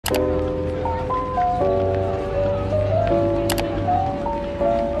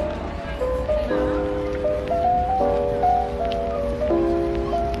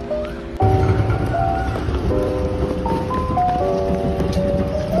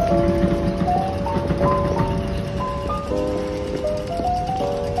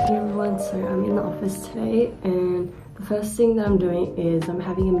So I'm in the office today, and the first thing that I'm doing is I'm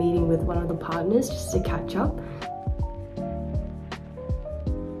having a meeting with one of the partners just to catch up.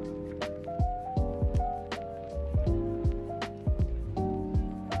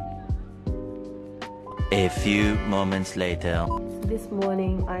 A few moments later. So this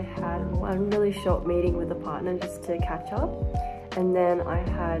morning I had one really short meeting with the partner just to catch up. And then I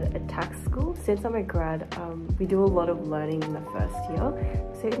had a tax school. Since I'm a grad, we do a lot of learning in the first year.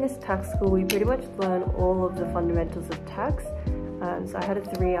 So in this tax school, we pretty much learn all of the fundamentals of tax. So I had a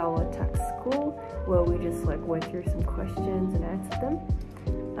 3-hour tax school where we just like went through some questions and answered them.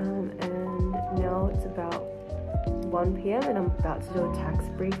 And now it's about 1 PM and I'm about to do a tax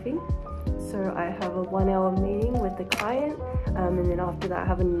briefing. So I have a 1-hour meeting with the client, and then after that I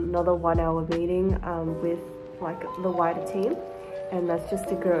have another 1-hour meeting with like the wider team. And that's just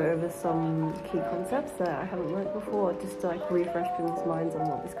to go over some key concepts that I haven't learned before, just to like refresh people's minds on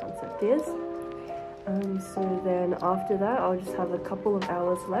what this concept is. So then after that, I'll just have a couple of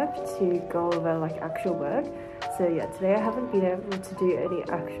hours left to go over like actual work. So yeah, today I haven't been able to do any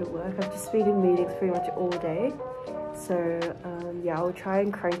actual work. I've just been in meetings pretty much all day. So yeah, I'll try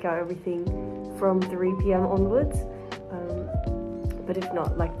and crank out everything from 3 PM onwards. But if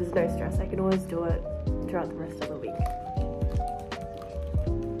not, like there's no stress. I can always do it throughout the rest of the week.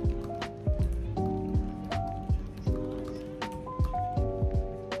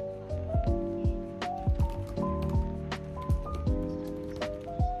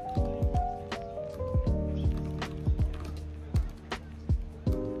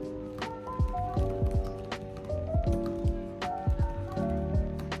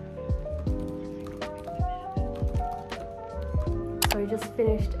 So I just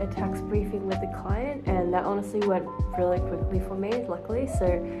finished a tax briefing with the client, and that honestly went really quickly for me, luckily.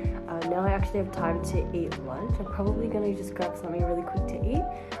 So now I actually have time to eat lunch. I'm probably going to just grab something really quick to eat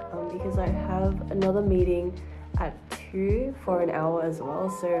because I have another meeting at 2 for an hour as well.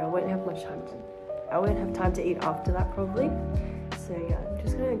 So I won't have time to eat after that probably. So yeah, I'm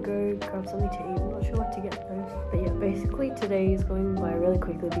just gonna go grab something to eat. I'm not sure what to get though. But yeah, basically today is going by really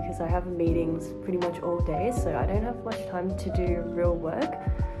quickly because I have meetings pretty much all day, so I don't have much time to do real work.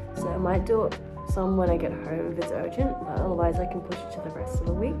 So I might do some when I get home if it's urgent, but otherwise I can push it to the rest of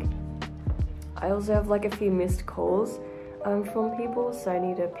the week. I also have like a few missed calls from people, so I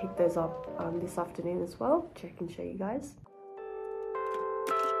need to pick those up this afternoon as well. Check and show you guys.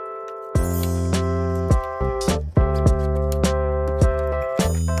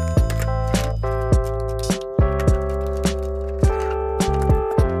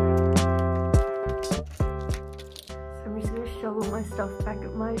 Shovel my stuff back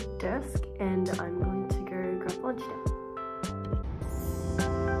at my desk, and I'm going to go grab lunch now.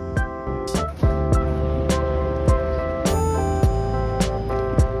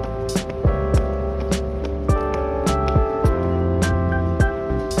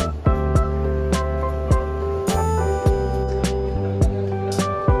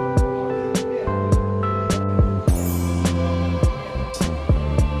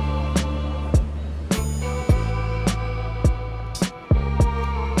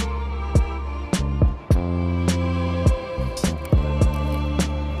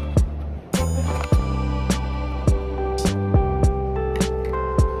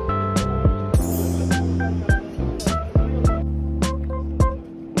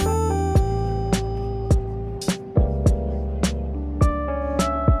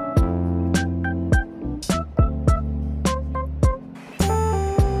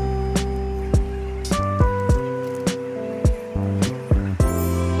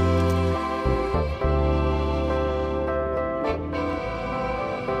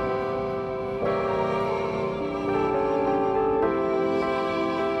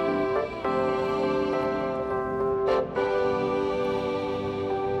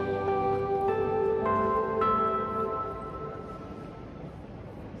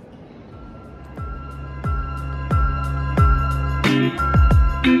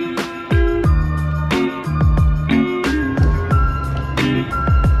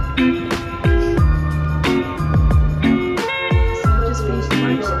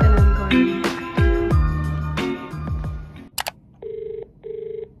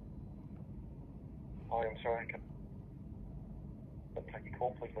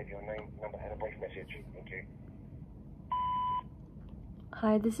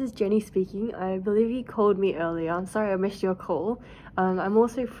 Hi, this is Jenny speaking. I believe you called me earlier. I'm sorry I missed your call. I'm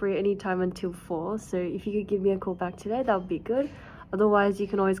also free anytime until 4, so if you could give me a call back today, that would be good. Otherwise, you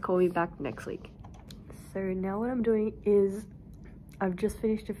can always call me back next week. So now what I'm doing is I've just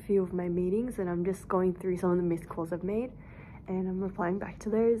finished a few of my meetings and I'm just going through some of the missed calls I've made and I'm replying back to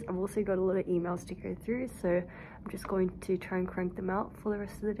those. I've also got a lot of emails to go through, so I'm just going to try and crank them out for the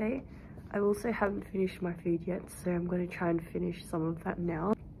rest of the day. I also haven't finished my food yet, so I'm going to try and finish some of that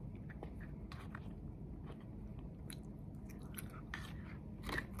now.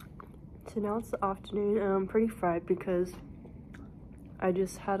 So now it's the afternoon and I'm pretty fried because I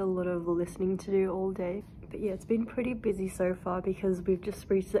just had a lot of listening to do all day. But yeah, it's been pretty busy so far because we've just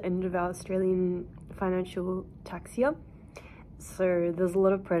reached the end of our Australian financial tax year. So there's a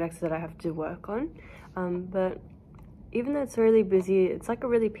lot of products that I have to work on. But even though it's really busy, it's like a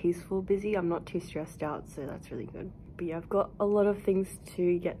really peaceful busy. I'm not too stressed out, so that's really good. But yeah, I've got a lot of things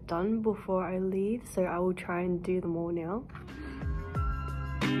to get done before I leave, so I will try and do them all now.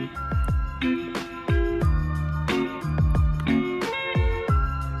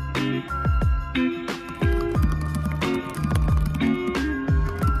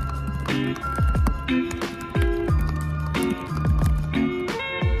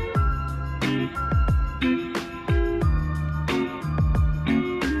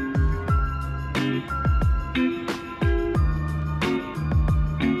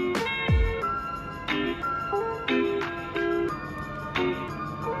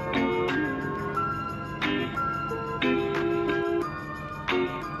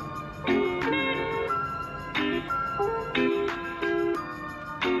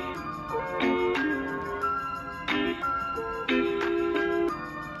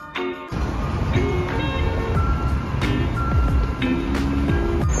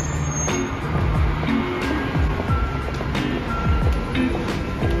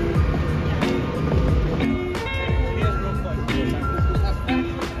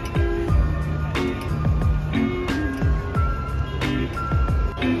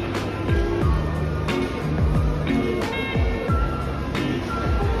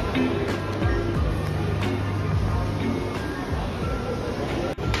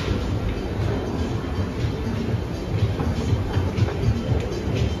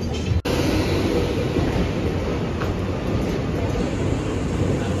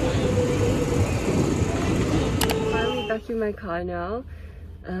 Back in my car now.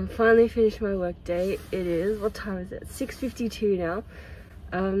 Finally finished my work day. It is, what time is it? 6:52 now.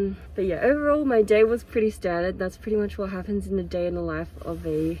 But yeah, overall my day was pretty standard. That's pretty much what happens in the day in the life of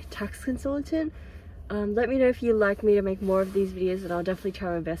a tax consultant. Let me know if you'd like me to make more of these videos and I'll definitely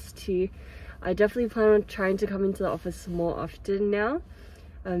try my best to. I definitely plan on trying to come into the office more often now.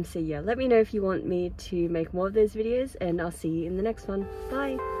 So yeah, let me know if you want me to make more of those videos and I'll see you in the next one.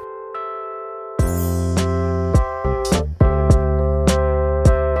 Bye!